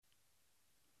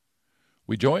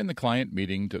We join the client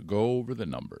meeting to go over the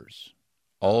numbers.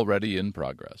 Already in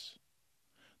progress.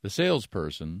 The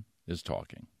salesperson is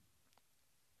talking.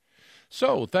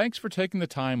 So, thanks for taking the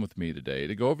time with me today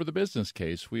to go over the business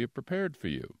case we have prepared for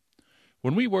you.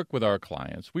 When we work with our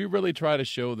clients, we really try to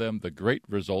show them the great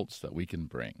results that we can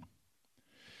bring.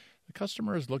 The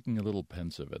customer is looking a little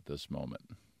pensive at this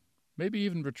moment, maybe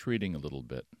even retreating a little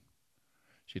bit.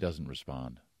 She doesn't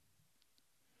respond.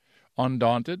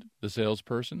 Undaunted, the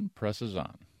salesperson presses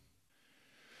on.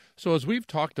 So as we've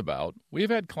talked about, we've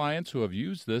had clients who have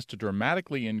used this to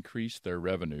dramatically increase their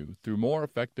revenue through more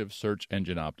effective search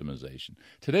engine optimization.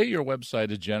 Today, your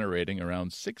website is generating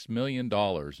around $6 million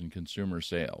in consumer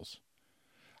sales.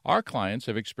 Our clients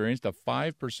have experienced a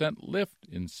 5% lift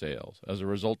in sales as a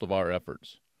result of our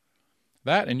efforts.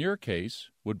 That, in your case,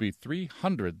 would be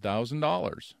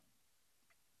 $300,000.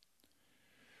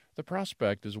 The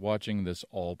prospect is watching this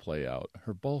all play out.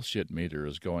 Her bullshit meter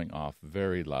is going off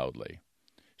very loudly.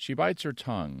 She bites her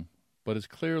tongue, but is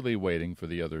clearly waiting for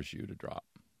the other shoe to drop.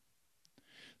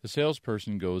 The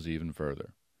salesperson goes even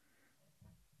further.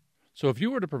 So if you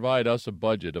were to provide us a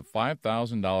budget of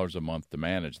 $5,000 a month to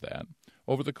manage that,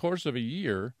 over the course of a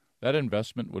year, that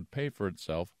investment would pay for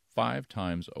itself 5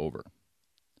 times over.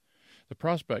 The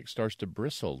prospect starts to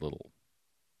bristle a little,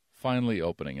 finally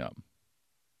opening up.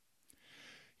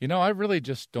 I really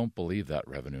just don't believe that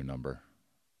revenue number.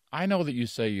 I know that you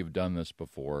say you've done this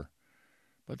before,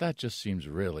 but that just seems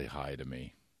really high to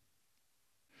me.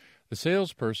 The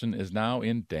salesperson is now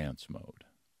in dance mode,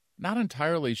 not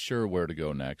entirely sure where to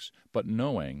go next, but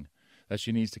knowing that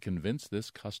she needs to convince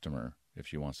this customer if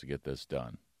she wants to get this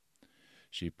done.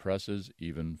 She presses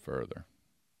even further.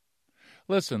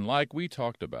 Listen, like we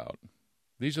talked about,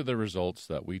 these are the results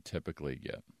that we typically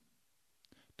get.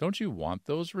 Don't you want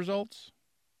those results?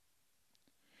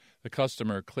 The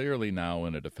customer, clearly now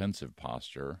in a defensive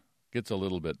posture, gets a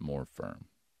little bit more firm.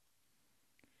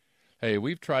 Hey,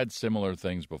 we've tried similar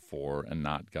things before and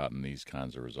not gotten these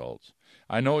kinds of results.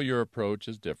 I know your approach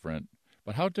is different,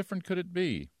 but how different could it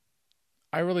be?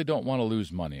 I really don't want to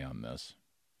lose money on this.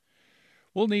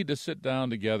 We'll need to sit down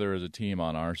together as a team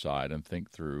on our side and think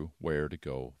through where to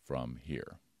go from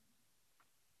here.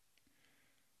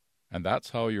 And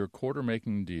that's how your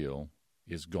quarter-making deal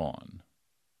is gone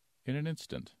in an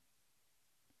instant.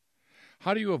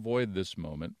 How do you avoid this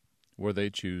moment where they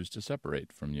choose to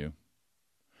separate from you?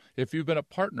 If you've been a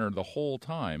partner the whole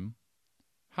time,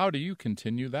 how do you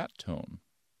continue that tone?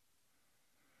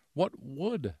 What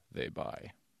would they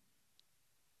buy?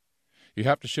 You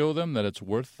have to show them that it's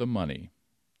worth the money.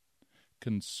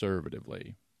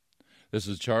 Conservatively. This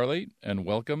is Charlie, and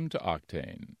welcome to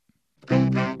Octane.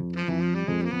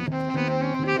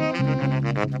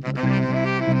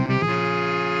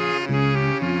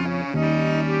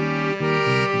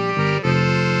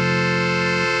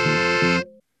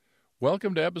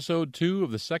 Welcome to episode 2 of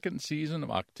the second season of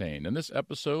Octane. In this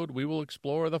episode, we will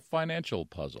explore the financial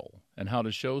puzzle and how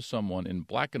to show someone in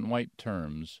black and white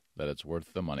terms that it's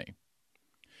worth the money.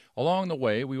 Along the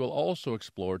way, we will also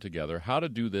explore together how to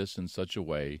do this in such a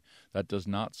way that does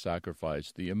not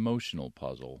sacrifice the emotional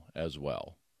puzzle as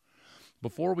well.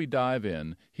 Before we dive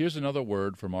in, here's another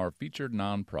word from our featured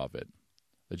nonprofit,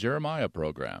 the Jeremiah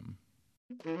Program.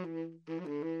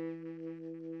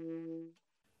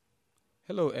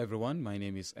 Hello everyone, my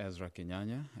name is Ezra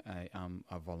Kenyanya. I am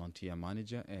a volunteer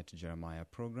manager at Jeremiah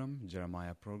Program.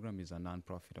 Jeremiah Program is a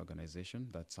non-profit organization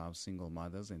that serves single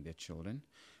mothers and their children.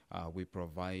 We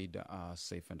provide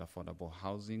safe and affordable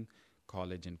housing,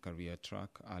 college and career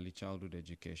track, early childhood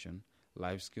education,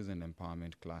 life skills and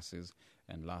empowerment classes,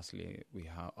 and lastly, we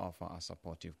offer a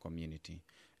supportive community.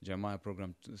 Jeremiah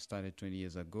Program started 20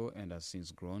 years ago and has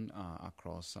since grown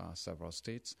across several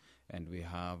states, and we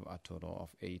have a total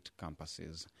of 8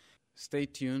 campuses. Stay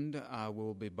tuned.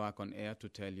 We'll be back on air to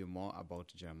tell you more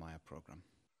about Jeremiah Program.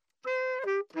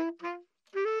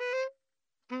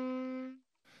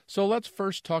 So let's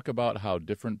first talk about how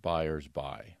different buyers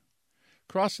buy.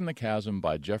 Crossing the Chasm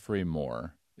by Jeffrey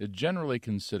Moore is generally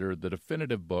considered the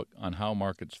definitive book on how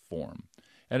markets form,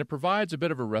 and it provides a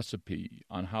bit of a recipe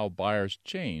on how buyers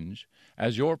change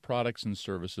as your products and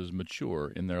services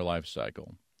mature in their life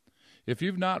cycle. If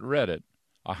you've not read it,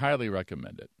 I highly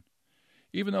recommend it.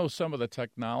 Even though some of the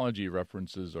technology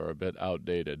references are a bit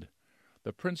outdated,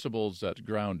 the principles that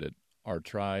ground it are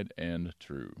tried and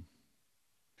true.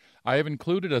 I have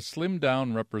included a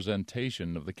slimmed-down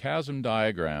representation of the chasm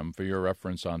diagram for your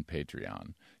reference on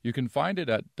Patreon. You can find it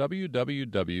at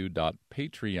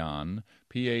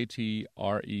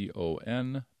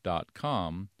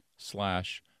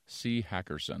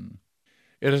www.patreon.com/chackerson.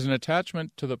 It is an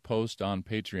attachment to the post on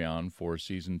Patreon for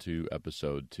Season 2,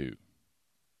 Episode 2.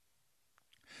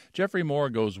 Jeffrey Moore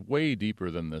goes way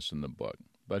deeper than this in the book,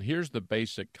 but here's the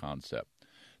basic concept.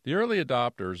 The early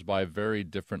adopters buy very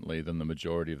differently than the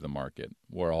majority of the market,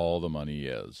 where all the money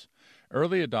is.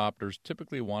 Early adopters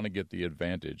typically want to get the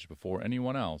advantage before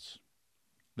anyone else.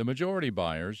 The majority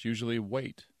buyers usually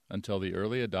wait until the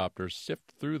early adopters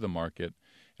sift through the market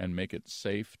and make it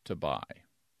safe to buy.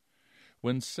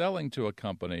 When selling to a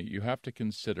company, you have to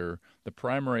consider the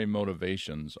primary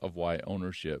motivations of why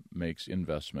ownership makes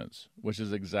investments, which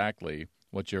is exactly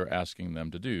what you're asking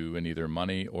them to do in either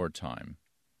money or time.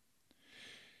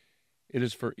 It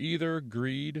is for either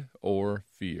greed or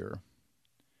fear.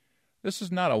 This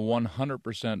is not a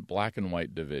 100% black and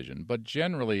white division, but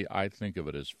generally I think of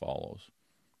it as follows.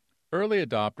 Early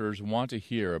adopters want to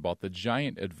hear about the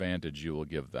giant advantage you will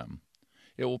give them.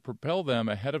 It will propel them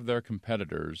ahead of their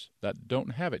competitors that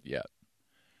don't have it yet.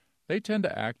 They tend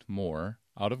to act more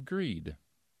out of greed.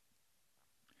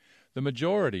 The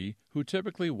majority, who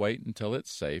typically wait until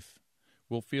it's safe,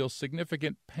 will feel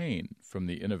significant pain from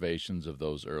the innovations of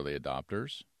those early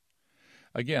adopters.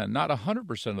 Again, not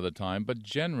 100% of the time, but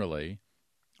generally,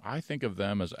 I think of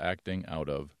them as acting out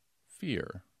of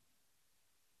fear.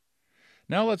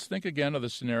 Now let's think again of the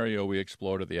scenario we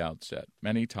explored at the outset.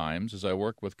 Many times, as I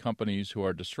work with companies who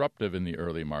are disruptive in the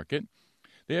early market,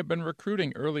 they have been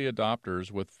recruiting early adopters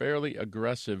with fairly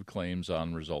aggressive claims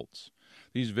on results.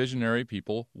 These visionary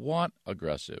people want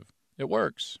aggressive. It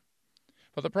works.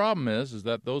 But the problem is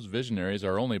that those visionaries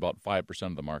are only about 5%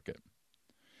 of the market.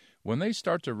 When they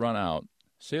start to run out,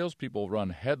 salespeople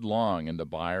run headlong into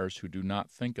buyers who do not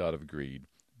think out of greed,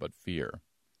 but fear.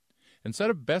 Instead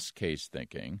of best case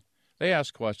thinking, they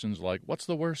ask questions like, what's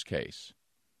the worst case?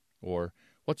 Or,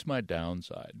 what's my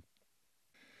downside?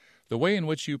 The way in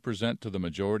which you present to the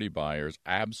majority buyer is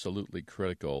absolutely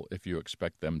critical if you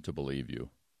expect them to believe you.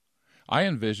 I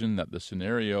envision that the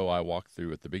scenario I walked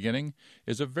through at the beginning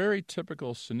is a very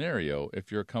typical scenario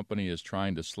if your company is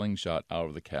trying to slingshot out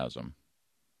of the chasm.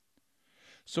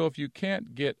 So if you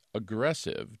can't get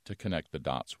aggressive to connect the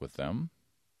dots with them,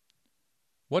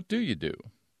 what do?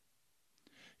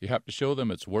 You have to show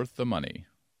them it's worth the money,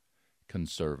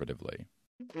 conservatively.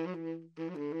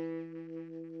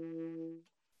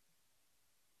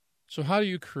 So how do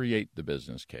you create the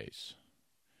business case?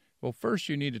 Well, first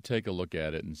you need to take a look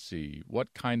at it and see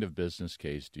what kind of business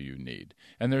case do you need.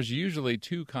 And there's usually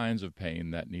two kinds of pain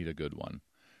that need a good one: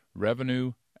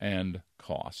 revenue and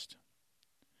cost.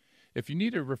 If you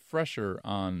need a refresher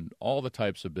on all the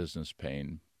types of business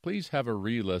pain, please have a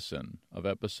re-listen of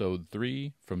episode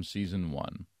 3 from season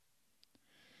 1.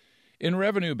 In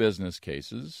revenue business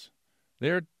cases,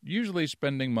 they're usually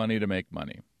spending money to make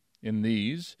money. In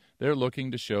these, they're looking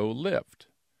to show lift.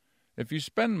 If you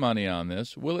spend money on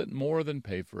this, will it more than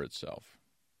pay for itself?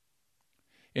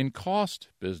 In cost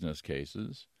business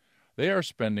cases, they are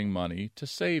spending money to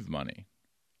save money.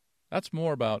 That's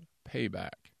more about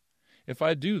payback. If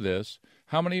I do this,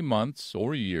 how many months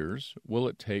or years will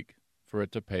it take for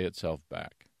it to pay itself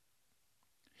back?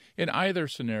 In either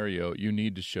scenario, you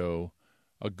need to show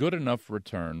a good enough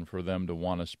return for them to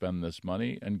want to spend this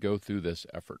money and go through this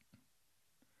effort.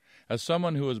 As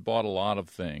someone who has bought a lot of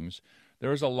things,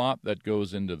 there is a lot that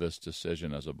goes into this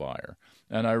decision as a buyer,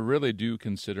 and I really do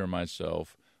consider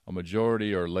myself a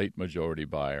majority or late majority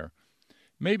buyer,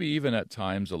 maybe even at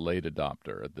times a late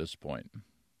adopter at this point.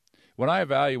 When I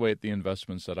evaluate the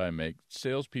investments that I make,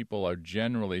 salespeople are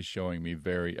generally showing me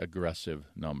very aggressive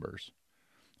numbers.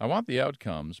 I want the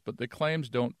outcomes, but the claims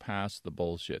don't pass the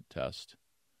bullshit test.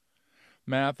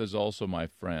 Math is also my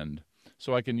friend,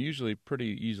 so I can usually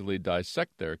pretty easily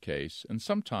dissect their case, and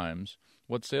sometimes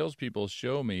what salespeople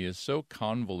show me is so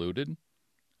convoluted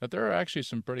that there are actually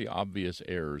some pretty obvious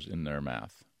errors in their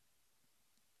math.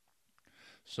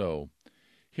 So,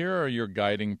 here are your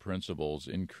guiding principles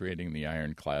in creating the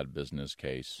ironclad business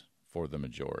case for the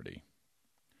majority.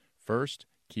 First,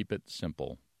 keep it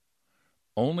simple.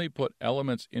 Only put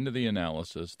elements into the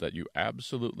analysis that you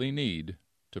absolutely need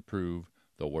to prove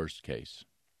the worst case.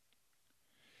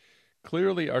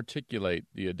 Clearly articulate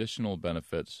the additional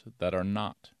benefits that are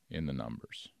not in the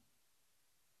numbers.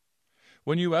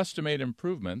 When you estimate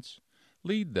improvements,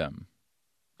 lead them.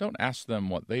 Don't ask them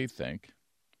what they think.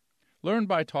 Learn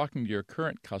by talking to your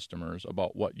current customers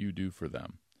about what you do for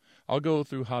them. I'll go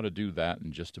through how to do that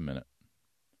in just a minute.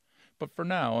 But for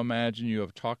now, imagine you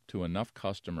have talked to enough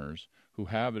customers who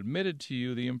have admitted to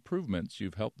you the improvements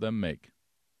you've helped them make.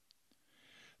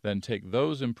 Then take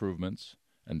those improvements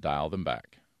and dial them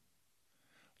back.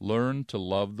 Learn to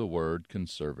love the word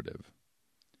conservative.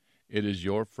 It is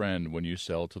your friend when you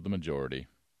sell to the majority.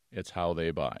 It's how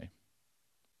they buy.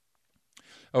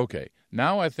 Okay,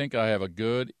 now I think I have a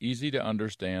good,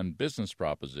 easy-to-understand business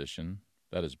proposition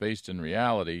that is based in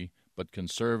reality but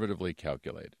conservatively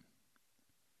calculated.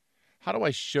 How do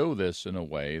I show this in a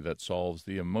way that solves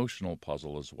the emotional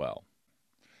puzzle as well?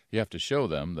 You have to show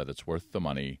them that it's worth the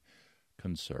money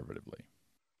conservatively.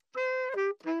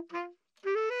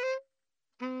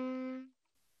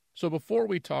 So before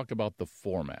we talk about the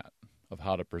format of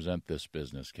how to present this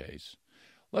business case,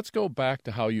 let's go back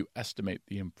to how you estimate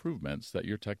the improvements that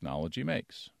your technology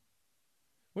makes.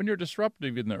 When you're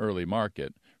disruptive in the early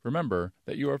market, remember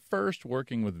that you are first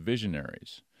working with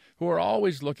visionaries who are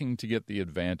always looking to get the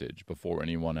advantage before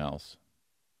anyone else.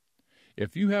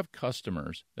 If you have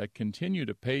customers that continue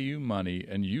to pay you money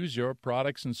and use your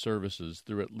products and services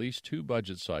through at least 2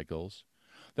 budget cycles,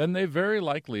 then they very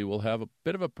likely will have a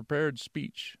bit of a prepared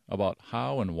speech about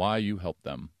how and why you help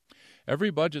them.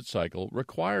 Every budget cycle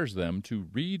requires them to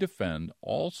redefend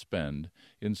all spend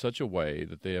in such a way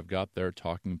that they have got their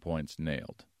talking points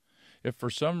nailed. If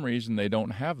for some reason they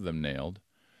don't have them nailed,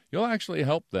 you'll actually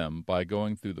help them by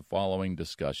going through the following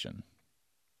discussion.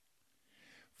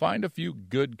 Find a few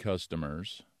good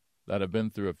customers that have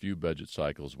been through a few budget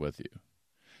cycles with you.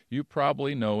 You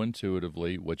probably know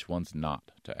intuitively which ones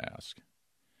not to ask.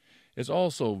 It's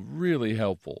also really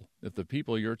helpful if the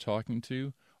people you're talking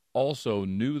to also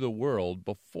knew the world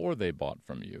before they bought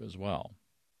from you as well.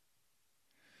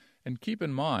 And keep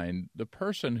in mind, the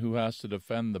person who has to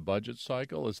defend the budget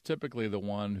cycle is typically the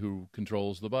one who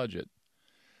controls the budget.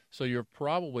 So you're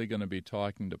probably going to be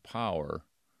talking to power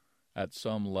at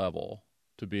some level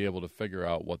to be able to figure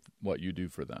out what you do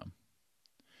for them.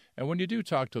 And when you do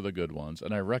talk to the good ones,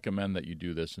 and I recommend that you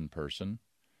do this in person,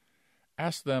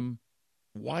 ask them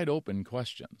wide open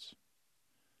questions.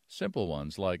 Simple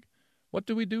ones like, what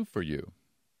do we do for you?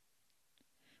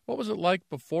 What was it like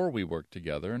before we worked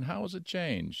together, and how has it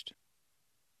changed?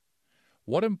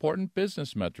 What important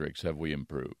business metrics have we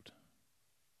improved?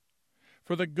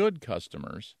 For the good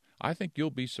customers, I think you'll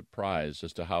be surprised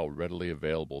as to how readily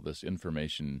available this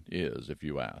information is if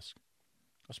you ask.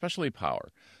 Especially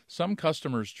power. Some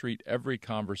customers treat every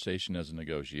conversation as a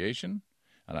negotiation,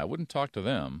 and I wouldn't talk to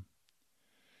them.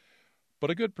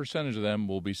 But a good percentage of them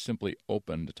will be simply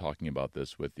open to talking about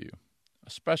this with you,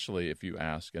 especially if you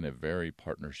ask in a very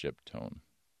partnership tone.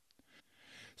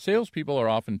 Salespeople are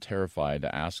often terrified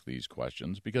to ask these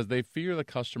questions because they fear the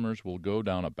customers will go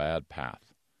down a bad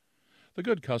path. The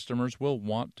good customers will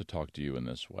want to talk to you in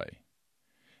this way.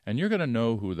 And you're going to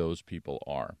know who those people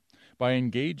are. By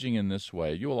engaging in this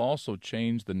way, you will also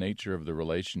change the nature of the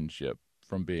relationship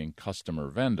from being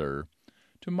customer-vendor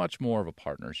to much more of a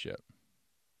partnership.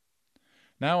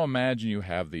 Now imagine you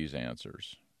have these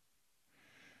answers.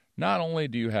 Not only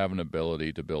do you have an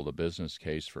ability to build a business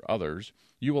case for others,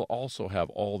 you will also have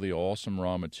all the awesome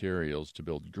raw materials to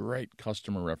build great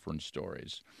customer reference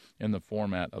stories in the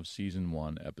format of Season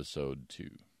 1, Episode 2.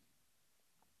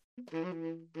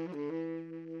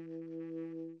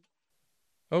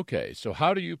 Okay, so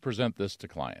how do you present this to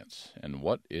clients, and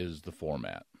what is the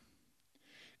format?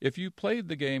 If you played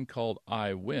the game called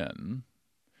I Win,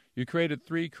 you created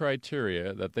 3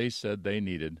 criteria that they said they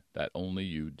needed that only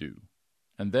you do,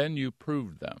 and then you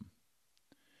proved them.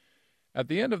 At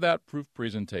the end of that proof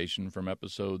presentation from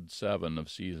Episode 7 of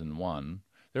Season 1,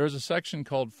 there is a section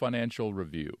called Financial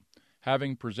Review.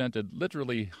 Having presented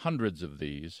literally hundreds of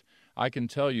these, I can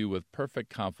tell you with perfect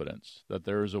confidence that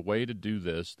there is a way to do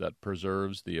this that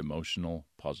preserves the emotional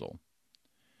puzzle.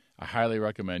 I highly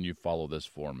recommend you follow this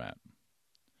format.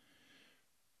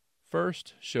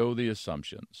 First, show the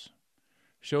assumptions.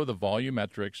 Show the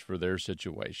volumetrics for their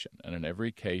situation, and in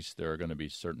every case there are going to be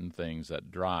certain things that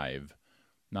drive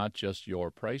not just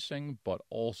your pricing, but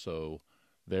also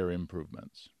their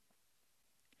improvements.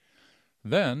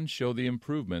 Then show the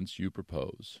improvements you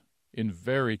propose, in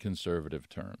very conservative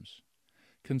terms.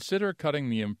 Consider cutting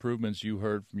the improvements you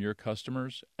heard from your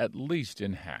customers at least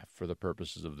in half for the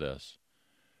purposes of this.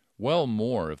 Well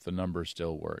more if the numbers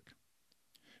still work.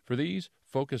 For these,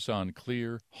 focus on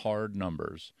clear, hard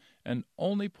numbers, and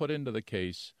only put into the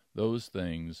case those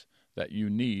things that you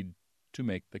need to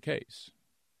make the case.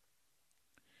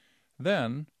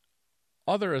 Then,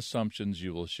 other assumptions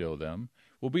you will show them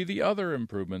will be the other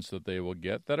improvements that they will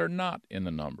get that are not in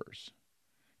the numbers.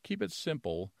 Keep it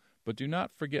simple, but do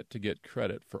not forget to get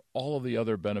credit for all of the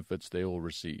other benefits they will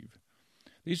receive.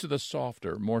 These are the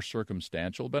softer, more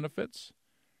circumstantial benefits,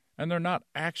 and they're not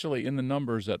actually in the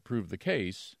numbers that prove the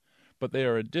case, but they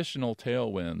are additional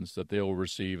tailwinds that they will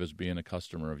receive as being a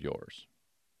customer of yours.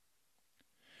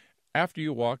 After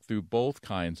you walk through both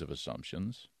kinds of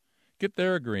assumptions, Get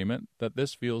their agreement that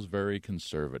this feels very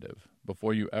conservative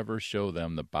before you ever show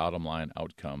them the bottom line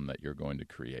outcome that you're going to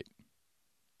create.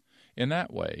 In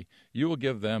that way, you will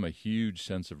give them a huge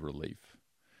sense of relief.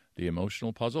 The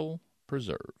emotional puzzle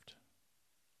preserved.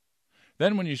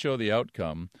 Then when you show the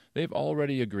outcome, they've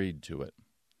already agreed to it.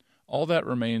 All that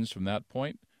remains from that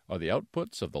point are the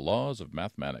outputs of the laws of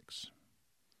mathematics.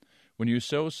 When you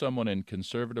show someone in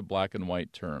conservative black and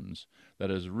white terms that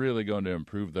is really going to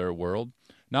improve their world,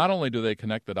 not only do they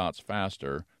connect the dots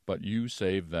faster, but you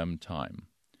save them time.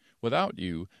 Without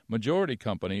you, majority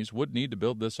companies would need to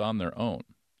build this on their own.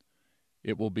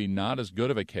 It will be not as good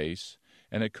of a case,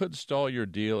 and it could stall your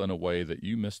deal in a way that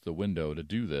you missed the window to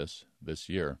do this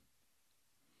year.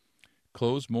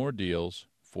 Close more deals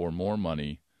for more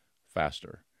money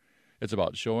faster. It's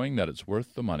about showing that it's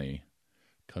worth the money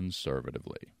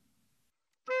conservatively.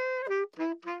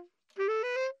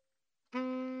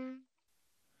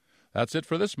 That's it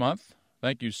for this month.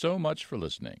 Thank you so much for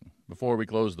listening. Before we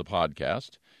close the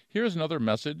podcast, here's another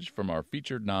message from our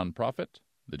featured nonprofit,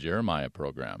 the Jeremiah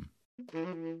Program.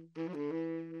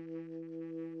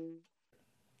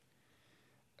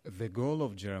 The goal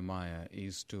of Jeremiah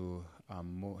is to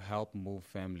help move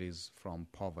families from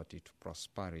poverty to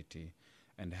prosperity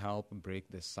and help break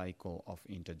the cycle of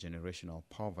intergenerational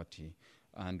poverty.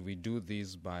 And we do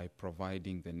this by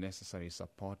providing the necessary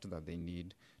support that they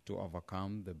need to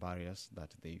overcome the barriers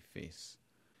that they face.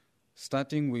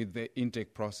 Starting with the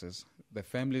intake process, the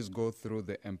families go through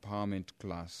the empowerment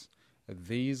class.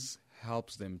 This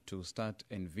helps them to start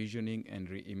envisioning and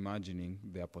reimagining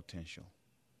their potential.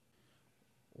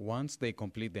 Once they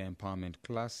complete the empowerment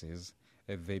classes,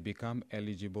 they become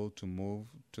eligible to move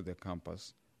to the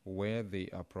campus, where they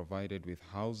are provided with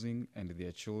housing and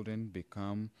their children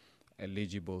become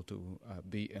eligible to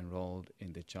be enrolled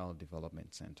in the Child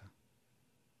Development Center.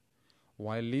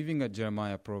 While leaving a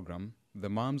Jeremiah program, the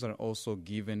moms are also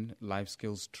given life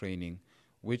skills training,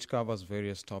 which covers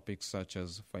various topics such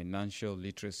as financial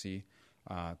literacy,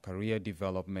 career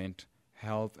development,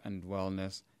 health and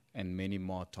wellness, and many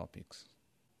more topics.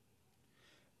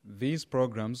 These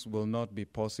programs will not be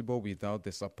possible without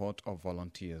the support of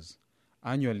volunteers.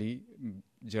 Annually,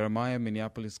 Jeremiah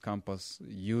Minneapolis campus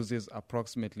uses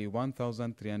approximately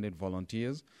 1,300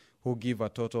 volunteers who give a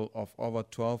total of over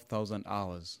 12,000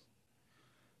 hours.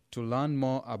 To learn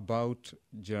more about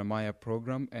Jeremiah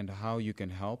program and how you can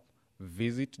help,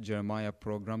 visit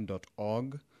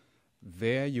jeremiahprogram.org.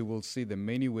 There you will see the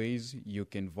many ways you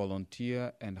can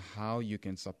volunteer and how you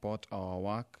can support our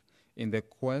work in the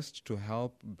quest to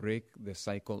help break the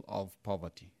cycle of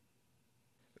poverty.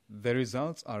 The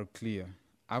results are clear.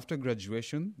 After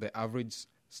graduation, the average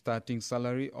starting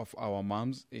salary of our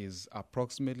moms is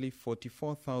approximately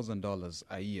 $44,000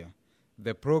 a year.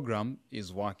 The program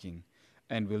is working,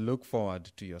 and we look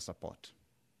forward to your support.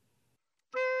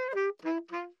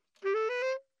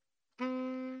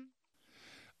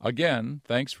 Again,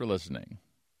 thanks for listening.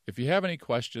 If you have any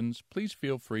questions, please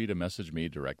feel free to message me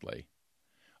directly.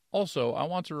 Also, I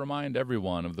want to remind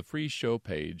everyone of the free show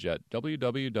page at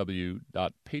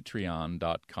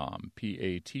www.patreon.com,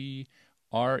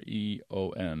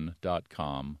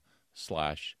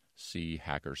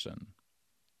 patreon.com/C.Hackerson.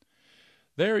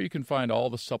 There you can find all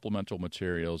the supplemental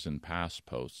materials in past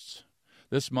posts.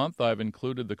 This month I've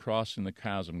included the Crossing the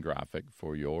Chasm graphic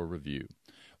for your review.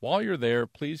 While you're there,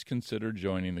 please consider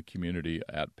joining the community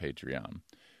at Patreon.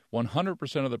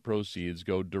 100% of the proceeds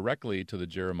go directly to the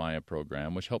Jeremiah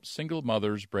program, which helps single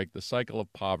mothers break the cycle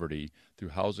of poverty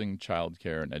through housing,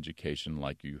 childcare, and education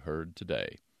like you heard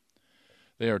today.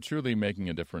 They are truly making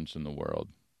a difference in the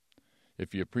world.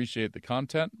 If you appreciate the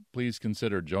content, please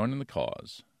consider joining the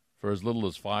cause. For as little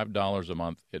as $5 a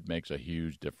month, it makes a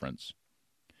huge difference.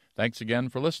 Thanks again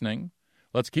for listening.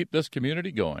 Let's keep this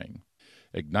community going.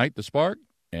 Ignite the spark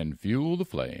and fuel the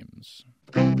flames.